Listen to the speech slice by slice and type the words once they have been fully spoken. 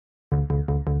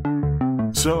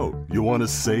So, you want to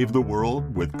save the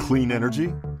world with clean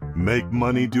energy? Make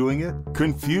money doing it?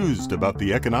 Confused about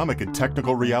the economic and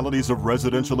technical realities of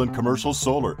residential and commercial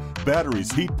solar,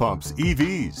 batteries, heat pumps,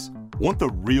 EVs? Want the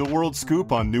real-world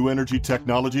scoop on new energy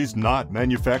technologies, not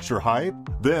manufacturer hype?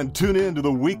 Then tune in to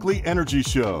the Weekly Energy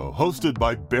Show, hosted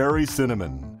by Barry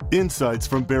Cinnamon. Insights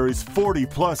from Barry's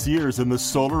 40-plus years in the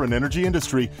solar and energy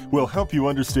industry will help you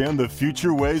understand the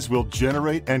future ways we'll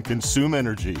generate and consume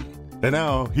energy. And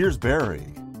now, here's Barry.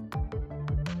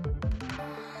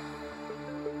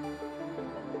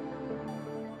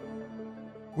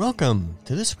 Welcome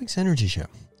to this week's Energy Show.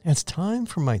 It's time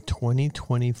for my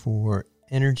 2024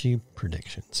 energy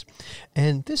predictions.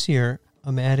 And this year,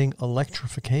 I'm adding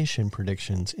electrification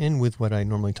predictions in with what I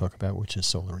normally talk about, which is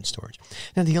solar and storage.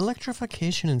 Now, the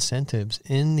electrification incentives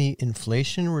in the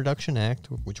Inflation Reduction Act,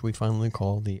 which we finally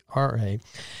call the RA,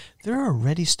 they're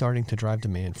already starting to drive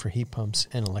demand for heat pumps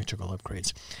and electrical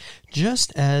upgrades.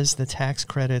 Just as the tax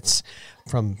credits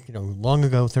from long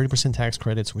ago, 30% tax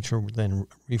credits, which were then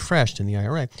refreshed in the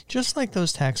IRA, just like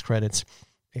those tax credits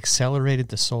accelerated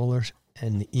the solar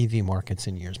and the EV markets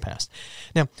in years past.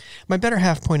 Now, my better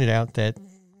half pointed out that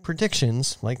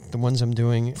predictions, like the ones I'm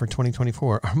doing for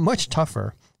 2024, are much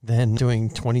tougher than doing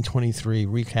 2023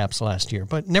 recaps last year.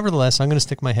 But nevertheless, I'm going to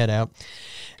stick my head out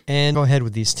and go ahead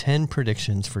with these 10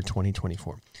 predictions for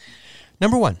 2024.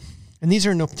 Number one, and these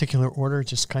are in no particular order,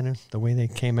 just kind of the way they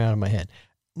came out of my head.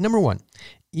 Number one,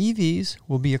 EVs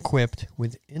will be equipped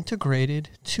with integrated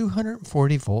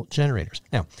 240-volt generators.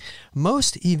 Now,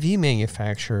 most EV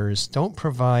manufacturers don't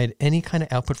provide any kind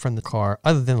of output from the car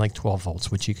other than like 12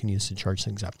 volts, which you can use to charge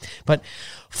things up. But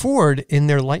Ford in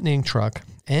their Lightning truck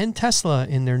and Tesla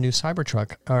in their new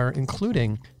Cybertruck are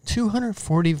including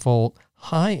 240-volt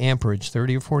high amperage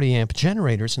 30 or 40 amp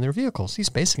generators in their vehicles. These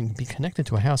basically can be connected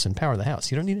to a house and power the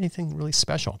house. You don't need anything really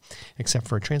special except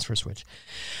for a transfer switch.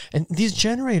 And these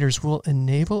generators will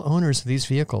enable owners of these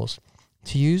vehicles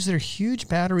to use their huge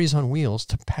batteries on wheels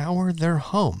to power their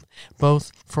home,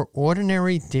 both for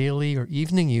ordinary daily or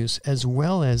evening use, as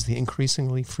well as the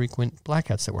increasingly frequent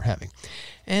blackouts that we're having.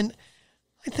 And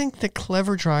I think that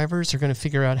clever drivers are going to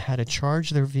figure out how to charge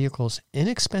their vehicles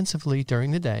inexpensively during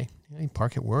the day. You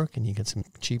park at work and you get some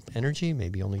cheap energy,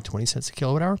 maybe only 20 cents a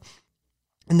kilowatt hour.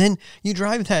 And then you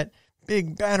drive that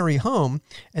big battery home,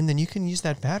 and then you can use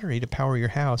that battery to power your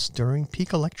house during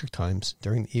peak electric times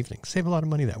during the evening. Save a lot of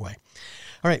money that way.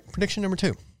 All right, prediction number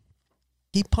two.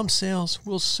 Heat pump sales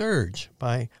will surge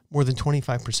by more than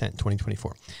 25% in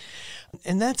 2024.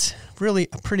 And that's really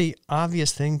a pretty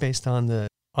obvious thing based on the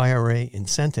IRA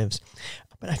incentives.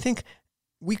 But I think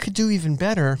we could do even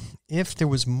better if there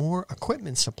was more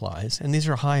equipment supplies, and these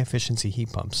are high-efficiency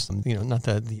heat pumps. Not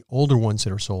the older ones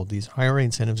that are sold. These IRA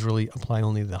incentives really apply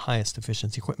only to the highest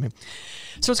efficiency equipment.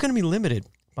 So it's going to be limited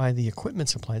by the equipment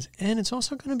supplies, and it's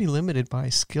also going to be limited by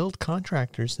skilled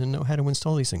contractors that know how to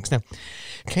install these things. Now,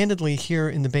 candidly, here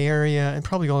in the Bay Area and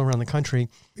probably all around the country,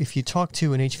 if you talk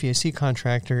to an HVAC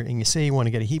contractor and you say you want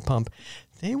to get a heat pump,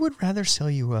 they would rather sell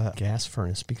you a gas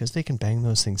furnace because they can bang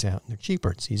those things out and they're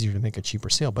cheaper. It's easier to make a cheaper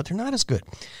sale, but they're not as good.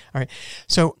 All right.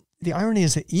 So the irony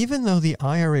is that even though the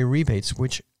IRA rebates,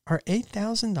 which are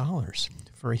 $8,000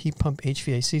 for a heat pump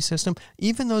HVAC system,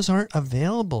 even those aren't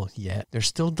available yet, they're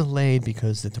still delayed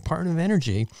because the Department of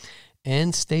Energy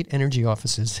and state energy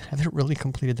offices haven't really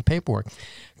completed the paperwork.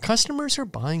 Customers are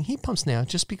buying heat pumps now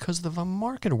just because of the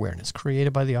market awareness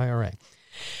created by the IRA.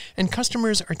 And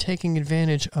customers are taking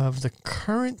advantage of the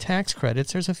current tax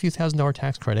credits. There's a few $1,000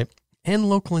 tax credit and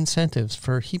local incentives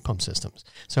for heat pump systems.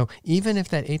 So even if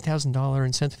that $8,000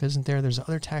 incentive isn't there, there's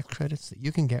other tax credits that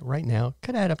you can get right now.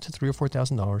 Could add up to $3,000 or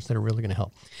 $4,000 that are really going to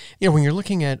help. When you're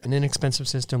looking at an inexpensive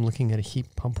system, looking at a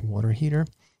heat pump water heater,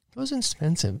 those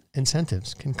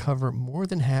incentives can cover more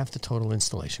than half the total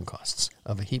installation costs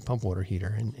of a heat pump water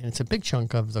heater. And it's a big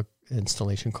chunk of the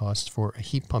installation costs for a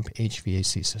heat pump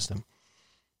HVAC system.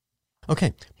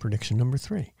 Okay, prediction number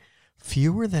three.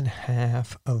 Fewer than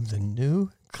half of the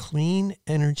new clean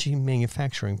energy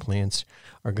manufacturing plants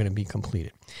are going to be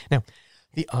completed. Now,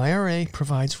 the IRA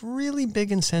provides really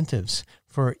big incentives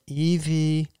for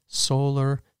EV,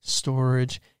 solar,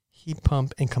 storage, heat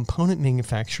pump, and component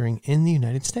manufacturing in the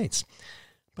United States.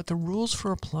 But the rules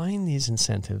for applying these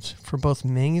incentives for both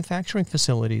manufacturing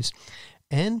facilities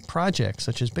and projects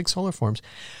such as big solar farms,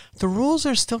 the rules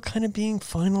are still kind of being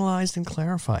finalized and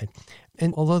clarified.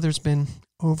 And although there's been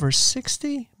over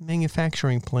 60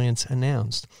 manufacturing plants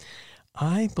announced,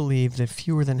 I believe that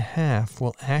fewer than half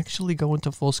will actually go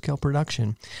into full-scale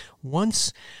production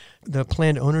once the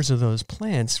plant owners of those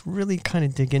plants really kind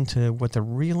of dig into what the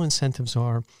real incentives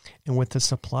are and what the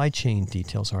supply chain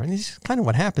details are. And this is kind of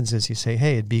what happens is you say,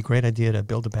 hey, it'd be a great idea to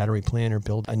build a battery plant or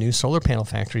build a new solar panel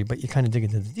factory, but you kind of dig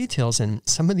into the details and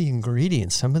some of the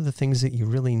ingredients, some of the things that you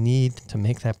really need to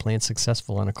make that plant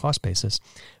successful on a cost basis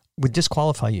would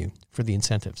disqualify you for the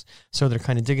incentives. So they're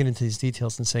kind of digging into these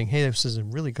details and saying, hey, this is a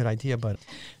really good idea, but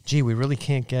gee, we really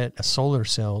can't get solar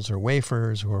cells or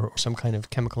wafers or some kind of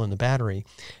chemical in the battery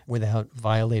without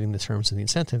violating the terms of the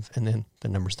incentive, and then the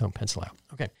numbers don't pencil out.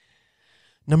 Okay.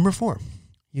 Number 4,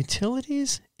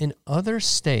 utilities in other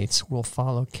states will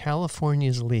follow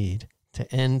California's lead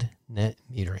to end net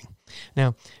metering.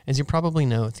 Now, as you probably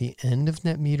know, the end of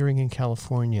net metering in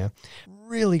California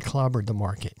really clobbered the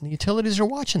market. And the utilities are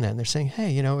watching that and they're saying,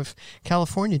 hey, if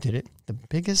California did it, the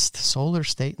biggest solar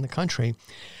state in the country,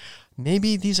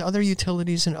 maybe these other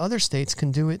utilities in other states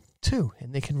can do it too.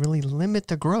 And they can really limit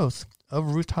the growth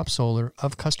of rooftop solar,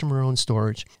 of customer-owned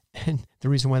storage. And the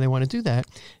reason why they want to do that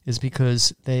is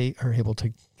because they are able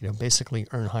to, basically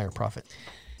earn higher profit.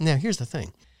 Now, here's the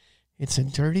thing. It's a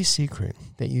dirty secret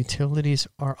that utilities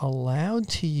are allowed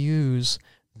to use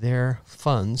their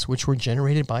funds, which were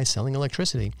generated by selling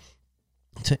electricity,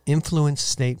 to influence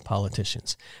state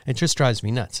politicians. It just drives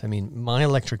me nuts. I mean, my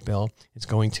electric bill is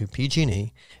going to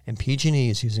PG&E, and PG&E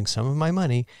is using some of my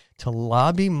money to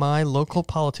lobby my local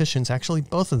politicians, actually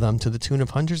both of them, to the tune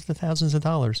of hundreds of thousands of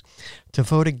dollars, to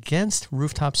vote against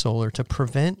rooftop solar to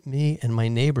prevent me and my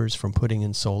neighbors from putting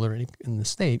in solar in the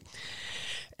state.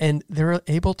 And they're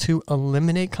able to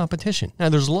eliminate competition. Now,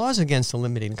 there's laws against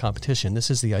eliminating competition.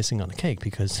 This is the icing on the cake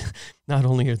because not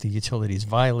only are the utilities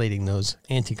violating those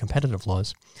anti-competitive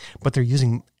laws, but they're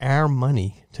using our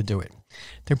money to do it.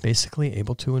 They're basically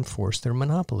able to enforce their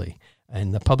monopoly.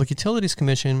 And the Public Utilities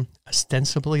Commission,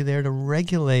 ostensibly there to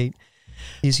regulate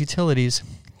these utilities,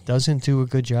 doesn't do a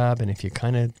good job. And if you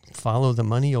kind of follow the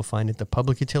money, you'll find that the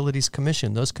Public Utilities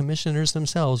Commission, those commissioners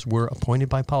themselves were appointed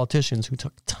by politicians who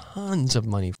took tons of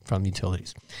money from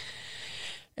utilities.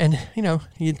 And,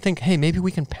 you'd think, hey, maybe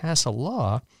we can pass a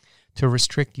law to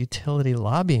restrict utility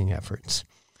lobbying efforts.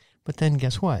 But then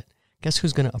guess what? Guess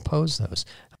who's going to oppose those?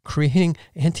 Creating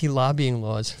anti-lobbying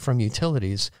laws from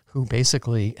utilities who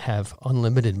basically have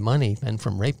unlimited money and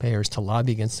from ratepayers to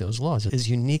lobby against those laws is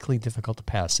uniquely difficult to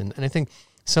pass. And I think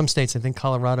some states, I think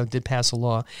Colorado did pass a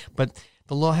law, but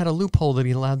the law had a loophole that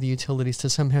he allowed the utilities to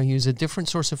somehow use a different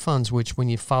source of funds, which when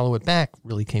you follow it back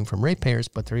really came from ratepayers,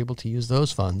 but they're able to use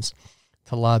those funds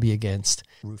to lobby against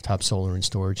rooftop solar and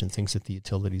storage and things that the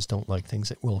utilities don't like, things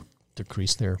that will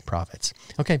decrease their profits.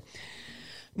 Okay,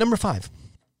 number 5.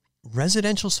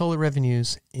 Residential solar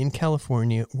revenues in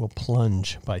California will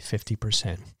plunge by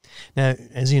 50%. Now,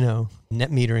 as you know, net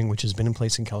metering, which has been in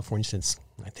place in California since,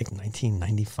 I think,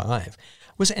 1995,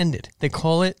 was ended. They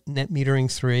call it net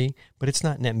metering 3, but it's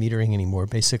not net metering anymore.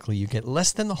 Basically, you get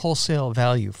less than the wholesale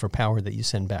value for power that you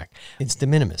send back. It's de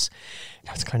minimis.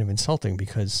 Now, it's kind of insulting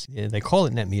because they call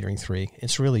it net metering 3.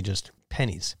 It's really just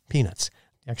pennies, peanuts.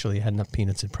 Actually, you had enough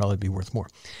peanuts, it'd probably be worth more.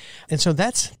 And so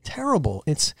that's terrible.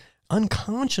 It's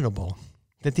unconscionable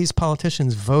that these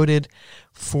politicians voted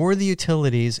for the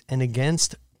utilities and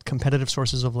against competitive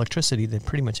sources of electricity that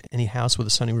pretty much any house with a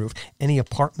sunny roof, any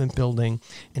apartment building,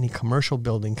 any commercial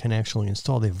building can actually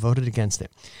install. They voted against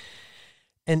it.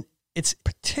 And it's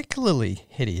particularly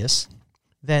hideous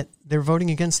that they're voting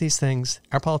against these things.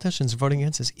 Our politicians are voting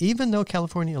against this, even though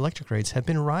California electric rates have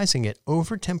been rising at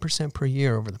over 10% per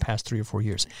year over the past 3 or 4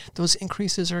 years. Those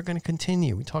increases are going to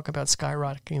continue. We talk about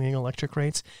skyrocketing electric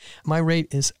rates. My rate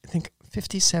is, I think,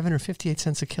 57 or 58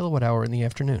 cents a kilowatt hour in the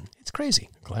afternoon. It's crazy.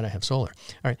 I'm glad I have solar.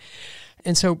 All right.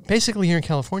 And so basically here in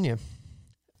California,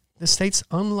 the state's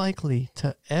unlikely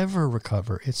to ever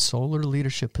recover its solar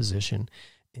leadership position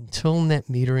until net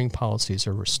metering policies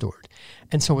are restored.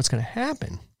 And so what's going to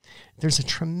happen, there's a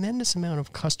tremendous amount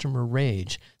of customer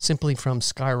rage simply from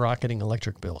skyrocketing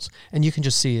electric bills. And you can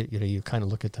just see it, you kind of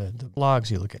look at the blogs,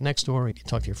 you look at Nextdoor, you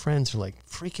talk to your friends, they're like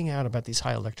freaking out about these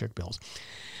high electric bills.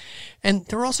 And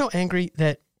they're also angry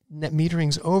that net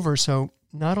metering's over, so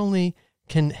not only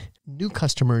can new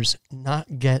customers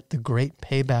not get the great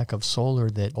payback of solar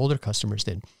that older customers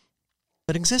did,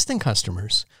 but existing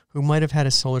customers who might have had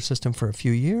a solar system for a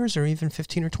few years or even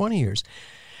 15 or 20 years,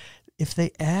 if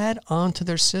they add onto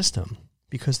their system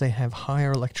because they have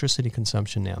higher electricity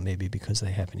consumption now, maybe because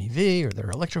they have an EV or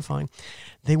they're electrifying,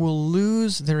 they will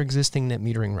lose their existing net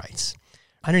metering rights.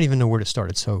 I don't even know where to start.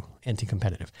 It's so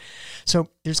anti-competitive. So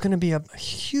there's going to be a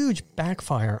huge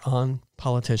backfire on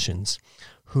politicians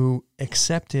who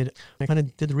accepted, I kind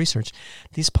of did the research,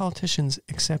 these politicians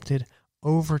accepted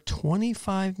over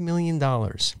 $25 million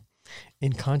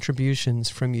in contributions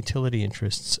from utility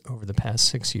interests over the past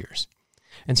 6 years.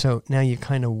 And so now you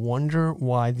kind of wonder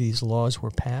why these laws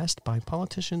were passed by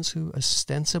politicians who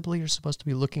ostensibly are supposed to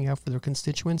be looking out for their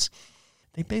constituents.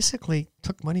 They basically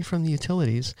took money from the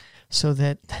utilities so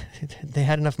that they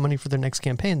had enough money for their next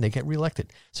campaign. They get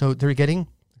reelected. So they're getting,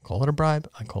 call it a bribe,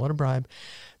 I call it a bribe.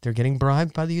 They're getting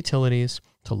bribed by the utilities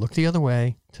to look the other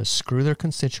way, to screw their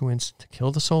constituents, to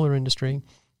kill the solar industry,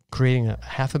 creating a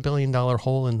 $500 million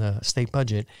hole in the state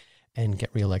budget, and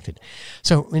get reelected.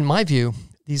 So in my view,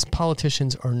 these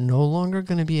politicians are no longer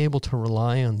going to be able to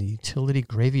rely on the utility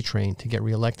gravy train to get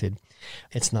reelected.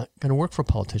 It's not going to work for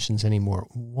politicians anymore.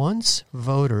 Once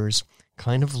voters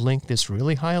kind of link this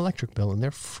really high electric bill, and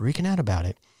they're freaking out about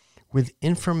it, with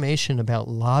information about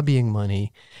lobbying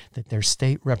money that their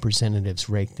state representatives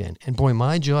raked in. And boy,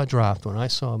 my jaw dropped when I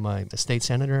saw my state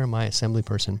senator and my assembly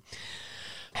person,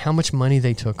 how much money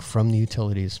they took from the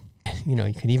utilities. You know,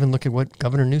 you can even look at what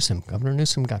Governor Newsom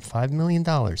got $5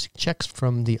 million, checks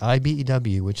from the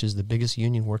IBEW, which is the biggest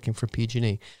union working for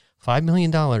PG&E, $5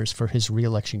 million for his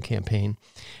reelection campaign.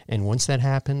 And once that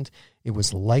happened, it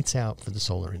was lights out for the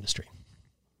solar industry.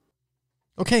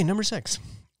 Okay, number 6.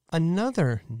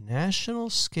 Another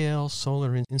national-scale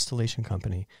solar installation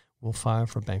company will file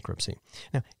for bankruptcy.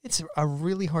 Now, it's a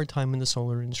really hard time in the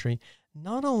solar industry,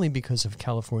 not only because of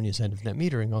California's end of net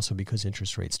metering, also because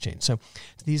interest rates change. So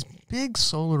these big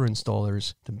solar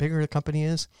installers, the bigger the company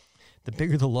is, the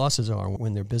bigger the losses are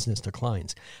when their business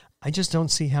declines. I just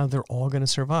don't see how they're all going to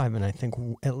survive. And I think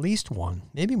at least one,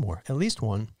 maybe more, at least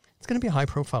one, it's going to be a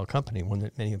high-profile company, one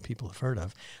that many people have heard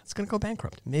of. It's going to go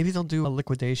bankrupt. Maybe they'll do a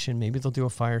liquidation. Maybe they'll do a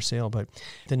fire sale. But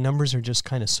the numbers are just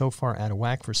kind of so far out of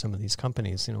whack for some of these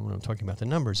companies. You know, when I'm talking about the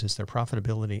numbers, is their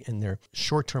profitability and their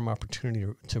short-term opportunity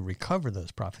to recover those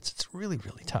profits. It's really,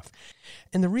 really tough.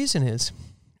 And the reason is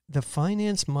the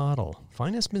finance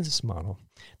business model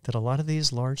that a lot of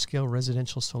these large-scale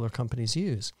residential solar companies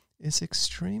use is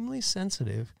extremely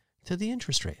sensitive to the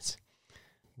interest rates.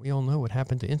 We all know what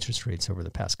happened to interest rates over the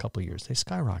past couple of years. They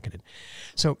skyrocketed.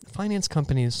 So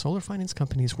solar finance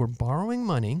companies were borrowing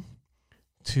money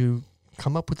to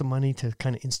come up with the money to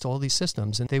kind of install these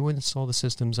systems. And they would install the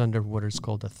systems under what is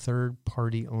called a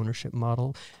third-party ownership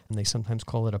model. And they sometimes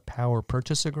call it a power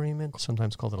purchase agreement,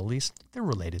 sometimes call it a lease. They're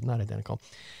related, not identical.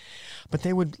 But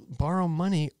they would borrow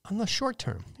money on the short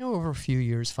term, over a few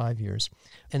years, 5 years.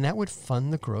 And that would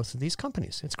fund the growth of these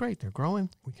companies. It's great. They're growing.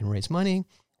 We can raise money.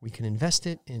 We can invest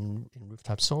it in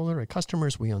rooftop solar at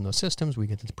customers. We own those systems. We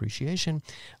get the depreciation,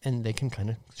 and they can kind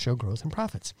of show growth and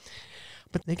profits.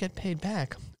 But they get paid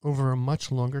back over a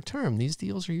much longer term. These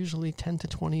deals are usually 10 to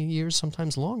 20 years,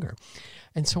 sometimes longer.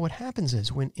 And so what happens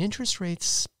is when interest rates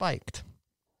spiked,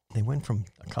 they went from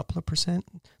a couple of percent,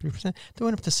 3%, they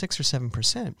went up to 6 or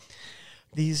 7%.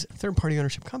 These third-party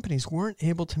ownership companies weren't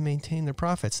able to maintain their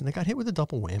profits, and they got hit with a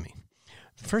double whammy.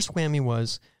 The first whammy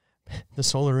was the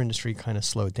solar industry kind of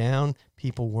slowed down.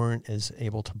 People weren't as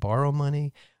able to borrow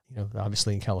money.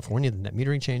 Obviously in California, the net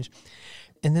metering changed.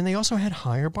 And then they also had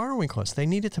higher borrowing costs. They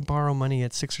needed to borrow money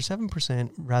at 6 or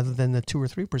 7% rather than the 2 or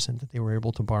 3% that they were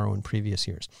able to borrow in previous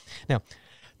years. Now,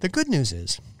 the good news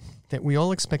is that we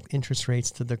all expect interest rates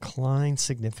to decline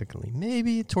significantly.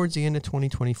 Maybe towards the end of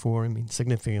 2024. I mean,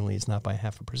 significantly is not by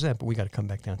 0.5%, but we got to come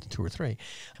back down to 2 or 3.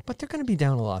 But they're going to be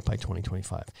down a lot by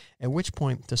 2025, at which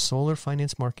point the solar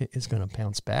finance market is going to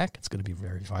bounce back. It's going to be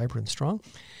very vibrant and strong.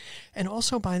 And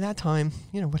also by that time,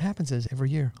 what happens is every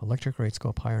year electric rates go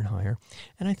up higher and higher.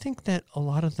 And I think that a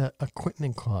lot of the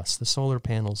equipment costs, the solar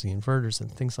panels, the inverters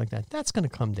and things like that, that's going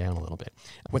to come down a little bit.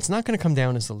 What's not going to come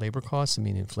down is the labor costs. I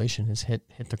mean, inflation has hit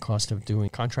the cost of doing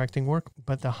contracting work,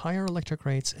 but the higher electric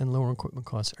rates and lower equipment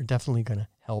costs are definitely going to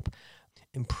help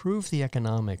improve the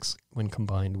economics when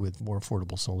combined with more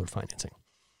affordable solar financing.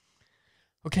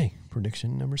 Okay,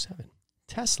 prediction number 7.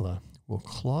 Tesla will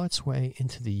claw its way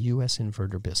into the U.S.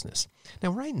 inverter business. Now,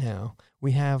 right now,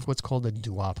 we have what's called a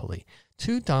duopoly.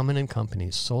 2 dominant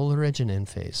companies, SolarEdge and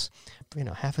Enphase,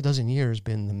 half a dozen years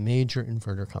been the major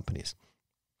inverter companies.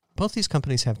 Both these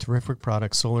companies have terrific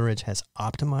products. SolarEdge has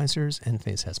optimizers,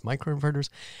 Enphase has microinverters,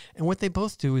 and what they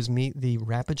both do is meet the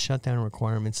rapid shutdown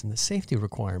requirements and the safety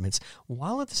requirements,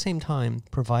 while at the same time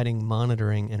providing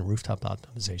monitoring and rooftop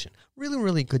optimization. Really,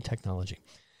 really good technology.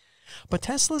 But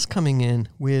Tesla's coming in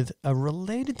with a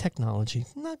related technology,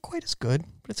 not quite as good,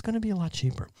 but it's going to be a lot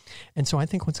cheaper. And so I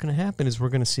think what's going to happen is we're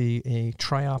going to see a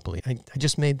triopoly. I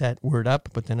just made that word up,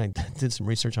 but then I did some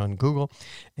research on Google,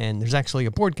 and there's actually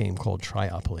a board game called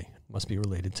Triopoly. It must be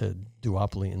related to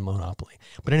duopoly and monopoly.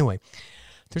 But anyway,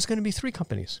 there's going to be 3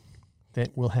 companies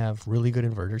that will have really good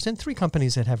inverters and 3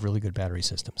 companies that have really good battery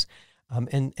systems.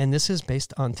 And this is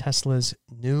based on Tesla's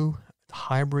new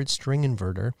hybrid string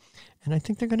inverter. And I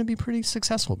think they're going to be pretty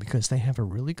successful because they have a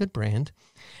really good brand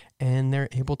and they're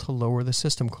able to lower the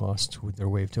system costs with their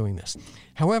way of doing this.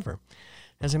 However,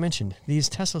 as I mentioned, these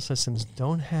Tesla systems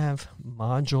don't have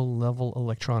module level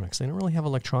electronics. They don't really have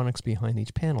electronics behind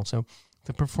each panel. So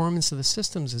the performance of the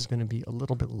systems is going to be a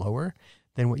little bit lower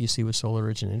than what you see with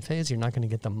SolarEdge and Enphase. You're not going to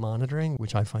get the monitoring,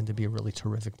 which I find to be a really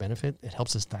terrific benefit. It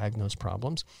helps us diagnose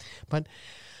problems. But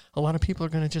a lot of people are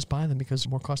going to just buy them because it's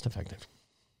more cost effective.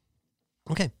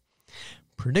 Okay,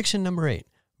 prediction number 8.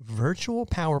 Virtual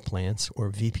power plants, or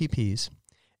VPPs,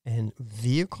 and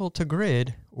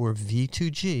vehicle-to-grid, or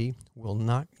V2G, will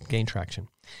not gain traction.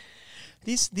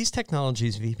 These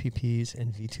technologies, VPPs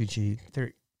and V2G,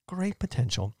 they're great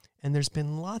potential, and there's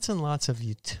been lots and lots of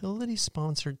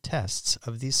utility-sponsored tests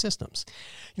of these systems.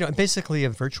 Basically, a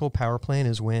virtual power plant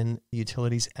is when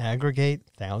utilities aggregate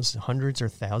hundreds or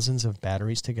thousands of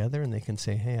batteries together, and they can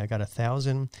say, hey, I got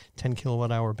 1,000 10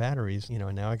 kilowatt-hour batteries,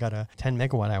 and now I got 10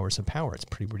 megawatt-hours of power. It's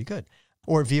pretty good.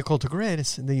 Or vehicle to grid,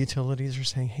 the utilities are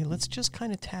saying, hey, let's just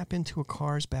kind of tap into a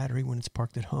car's battery when it's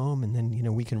parked at home, and then,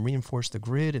 we can reinforce the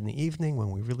grid in the evening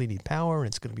when we really need power, and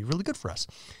it's going to be really good for us.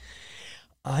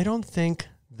 I don't think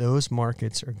those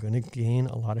markets are going to gain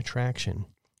a lot of traction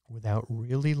without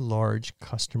really large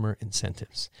customer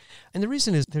incentives. And the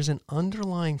reason is there's an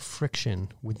underlying friction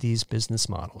with these business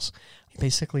models.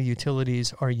 Basically,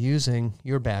 utilities are using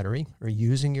your battery or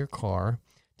using your car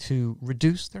to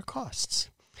reduce their costs.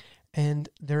 And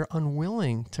they're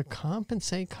unwilling to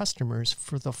compensate customers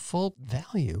for the full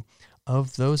value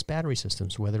of those battery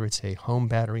systems, whether it's a home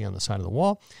battery on the side of the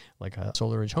wall, like a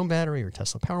SolarEdge home battery or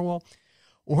Tesla Powerwall,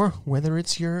 or whether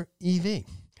it's your EV.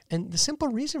 And the simple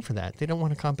reason for that, they don't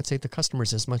want to compensate the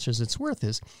customers as much as it's worth,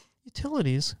 is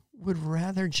utilities would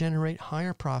rather generate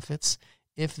higher profits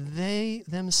if they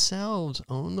themselves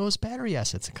own those battery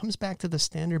assets. It comes back to the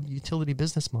standard utility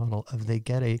business model of they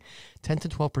get a 10 to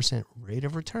 12% rate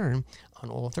of return on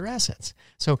all of their assets.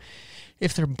 So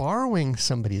if they're borrowing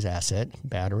somebody's asset,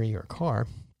 battery or car,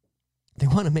 they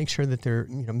want to make sure that they're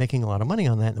making a lot of money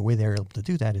on that. And the way they're able to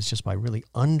do that is just by really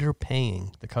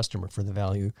underpaying the customer for the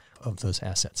value of those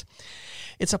assets.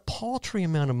 It's a paltry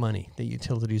amount of money that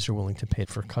utilities are willing to pay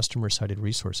for customer-sided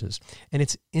resources, and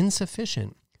it's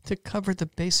insufficient to cover the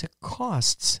basic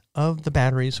costs of the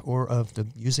batteries or of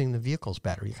using the vehicle's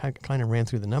battery. You kind of ran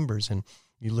through the numbers, and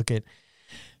you look at,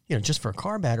 just for a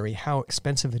car battery, how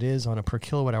expensive it is on a per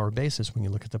kilowatt hour basis when you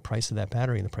look at the price of that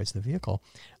battery and the price of the vehicle,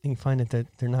 and you find that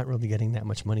they're not really getting that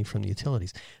much money from the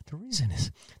utilities. The reason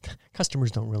is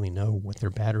customers don't really know what their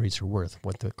batteries are worth,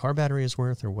 what the car battery is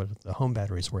worth or what the home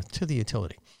battery is worth to the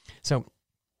utility. So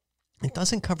it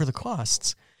doesn't cover the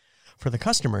costs for the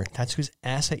customer. That's whose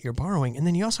asset you're borrowing. And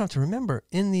then you also have to remember,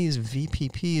 in these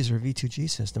VPPs or V2G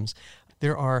systems,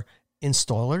 there are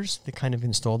installers that kind of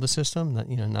install the system,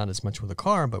 not as much with a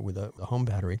car, but with a home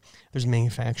battery. There's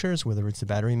manufacturers, whether it's the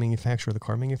battery manufacturer or the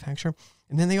car manufacturer.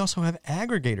 And then they also have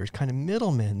aggregators, kind of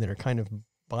middlemen that are kind of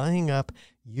buying up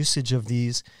usage of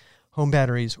these home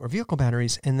batteries or vehicle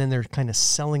batteries, and then they're kind of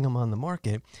selling them on the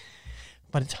market.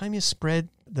 By the time you spread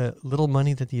the little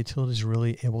money that the utility is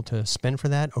really able to spend for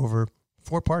that over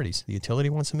 4 parties, the utility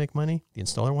wants to make money, the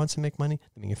installer wants to make money,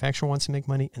 the manufacturer wants to make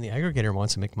money, and the aggregator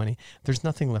wants to make money, there's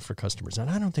nothing left for customers. And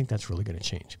I don't think that's really going to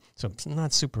change. So I'm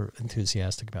not super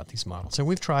enthusiastic about these models. So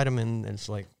we've tried them, and it's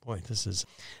like, boy, this is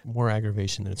more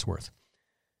aggravation than it's worth.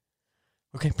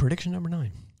 Okay, prediction number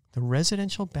 9. The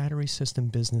residential battery system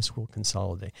business will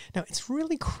consolidate. Now, it's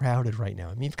really crowded right now.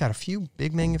 I mean, you've got a few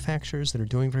big manufacturers that are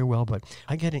doing very well, but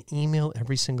I get an email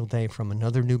every single day from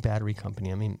another new battery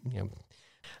company. I mean,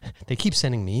 they keep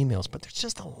sending me emails, but there's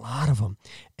just a lot of them.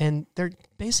 And they're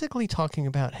basically talking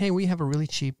about, hey, we have a really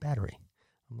cheap battery.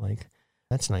 I'm like,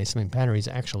 that's nice. I mean, batteries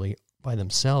actually by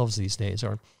themselves these days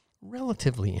are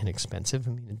relatively inexpensive.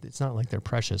 I mean, it's not like they're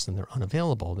precious and they're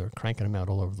unavailable. They're cranking them out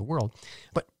all over the world.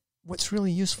 But what's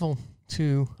really useful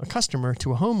to a customer,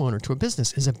 to a homeowner, to a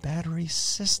business is a battery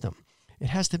system. It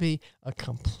has to be a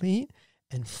complete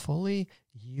and fully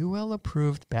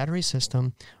UL-approved battery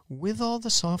system with all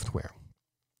the software.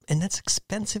 And that's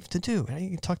expensitive to do.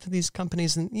 You talk to these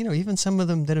companies, and even some of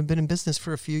them that have been in business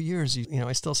for a few years,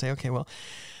 I still say, okay, well,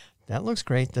 that looks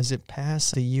great. Does it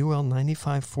pass the UL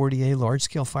 9540A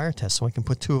large-scale fire test so I can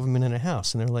put 2 of them in a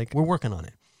house? And they're like, we're working on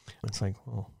it. And it's like,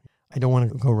 well, I don't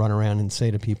want to go run around and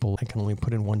say to people, I can only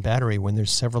put in 1 battery when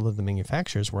there's several of the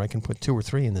manufacturers where I can put 2 or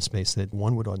 3 in the space that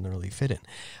 1 would ordinarily fit in.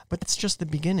 But it's just the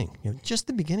beginning, just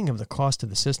the beginning of the cost of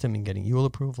the system and getting UL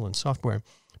approval and software,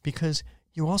 because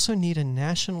You also need a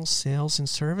national sales and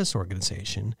service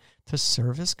organization to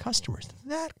service customers.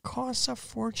 That costs a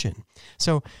fortune.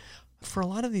 So for a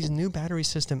lot of these new battery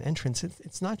system entrants,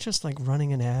 it's not just like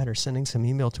running an ad or sending some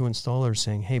email to installers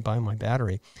saying, hey, buy my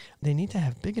battery. They need to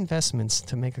have big investments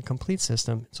to make a complete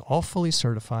system. It's all fully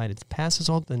certified. It passes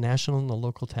all the national and the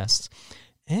local tests.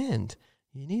 And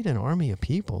you need an army of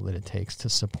people that it takes to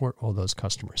support all those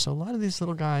customers. So a lot of these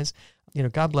little guys,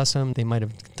 God bless them, they might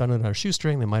have done it on a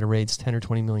shoestring. They might have raised $10 or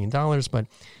 $20 million, but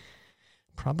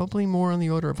probably more on the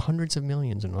order of hundreds of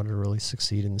millions in order to really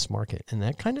succeed in this market. And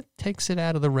that kind of takes it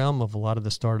out of the realm of a lot of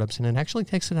the startups, and it actually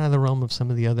takes it out of the realm of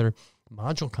some of the other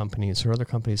module companies or other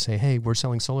companies say, hey, we're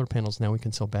selling solar panels, now we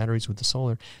can sell batteries with the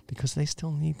solar, because they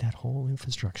still need that whole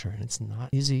infrastructure, and it's not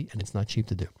easy and it's not cheap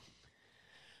to do.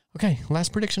 Okay,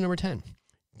 last prediction, number 10.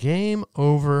 Game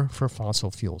over for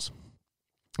fossil fuels.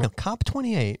 Now,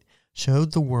 COP28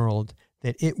 showed the world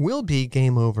that it will be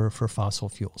game over for fossil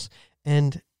fuels.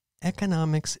 And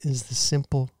economics is the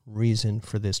simple reason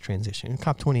for this transition. In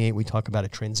COP28, we talk about a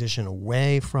transition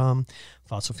away from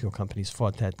fossil fuel companies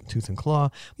fought that tooth and claw.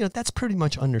 That's pretty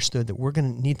much understood that we're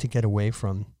going to need to get away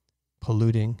from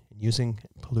polluting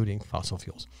fossil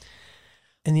fuels.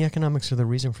 And the economics are the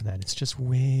reason for that. It's just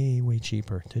way, way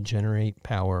cheaper to generate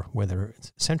power, whether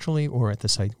it's centrally or at the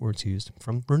site where it's used,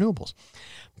 from renewables.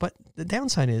 But the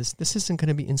downside is this isn't going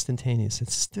to be instantaneous.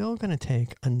 It's still going to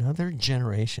take another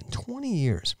generation, 20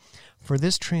 years, for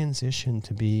this transition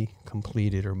to be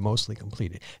completed or mostly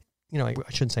completed. I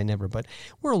shouldn't say never, but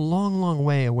we're a long, long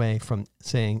way away from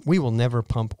saying we will never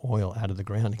pump oil out of the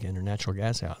ground again or natural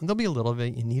gas out. And there'll be a little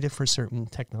bit. You need it for certain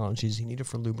technologies. You need it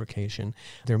for lubrication.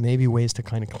 There may be ways to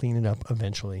kind of clean it up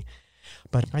eventually.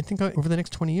 But I think over the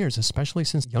next 20 years, especially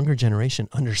since the younger generation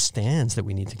understands that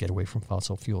we need to get away from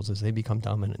fossil fuels as they become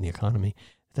dominant in the economy,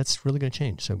 that's really going to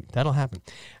change. So that'll happen.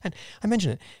 And I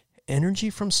mentioned it. Energy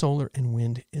from solar and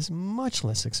wind is much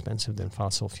less expensive than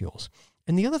fossil fuels.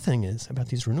 And the other thing is about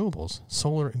these renewables,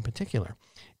 solar in particular,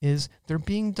 is they're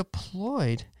being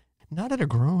deployed not at a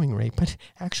growing rate, but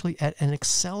actually at an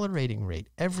accelerating rate.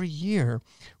 Every year,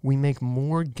 we make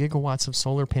more gigawatts of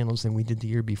solar panels than we did the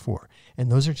year before.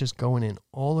 And those are just going in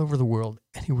all over the world,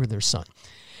 anywhere there's sun.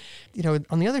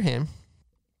 On the other hand,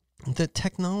 the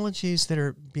technologies that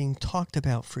are being talked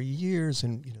about for years,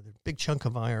 and the big chunk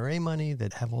of IRA money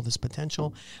that have all this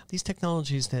potential, these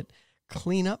technologies that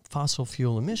clean up fossil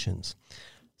fuel emissions,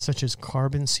 such as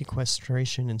carbon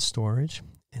sequestration and storage,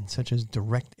 and such as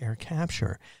direct air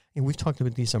capture. And we've talked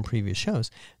about these on previous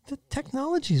shows. The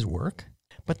technologies work,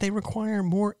 but they require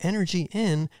more energy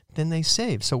in than they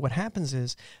save. So what happens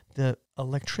is the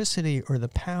electricity or the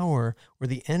power or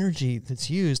the energy that's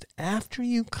used after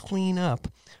you clean up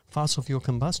fossil fuel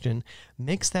combustion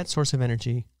makes that source of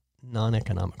energy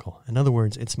non-economical. In other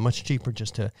words, it's much cheaper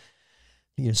just to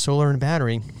use solar and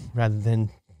battery rather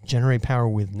than generate power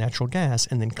with natural gas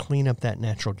and then clean up that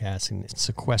natural gas and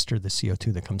sequester the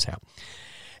CO2 that comes out.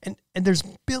 And there's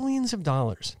billions of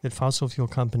dollars that fossil fuel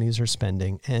companies are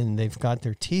spending, and they've got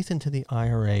their teeth into the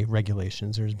IRA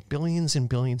regulations. There's billions and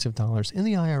billions of dollars in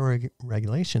the IRA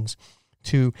regulations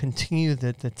to continue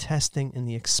the testing and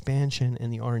the expansion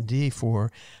and the R&D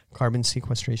for carbon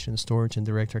sequestration and storage and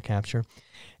direct air capture.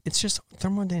 It's just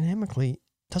thermodynamically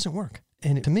doesn't work.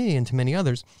 And to me and to many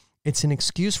others, it's an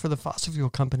excuse for the fossil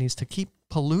fuel companies to keep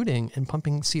polluting and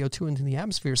pumping CO2 into the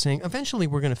atmosphere, saying, eventually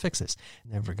we're going to fix this.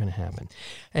 Never going to happen.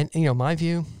 And, my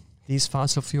view, these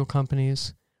fossil fuel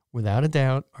companies, without a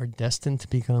doubt, are destined to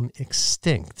become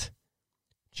extinct,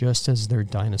 just as their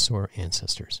dinosaur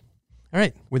ancestors. All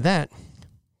right, with that,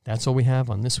 that's all we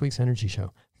have on this week's Energy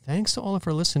Show. Thanks to all of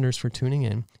our listeners for tuning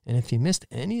in. And if you missed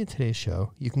any of today's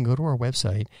show, you can go to our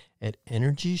website at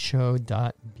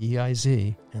energyshow.biz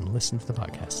and listen to the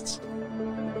podcasts.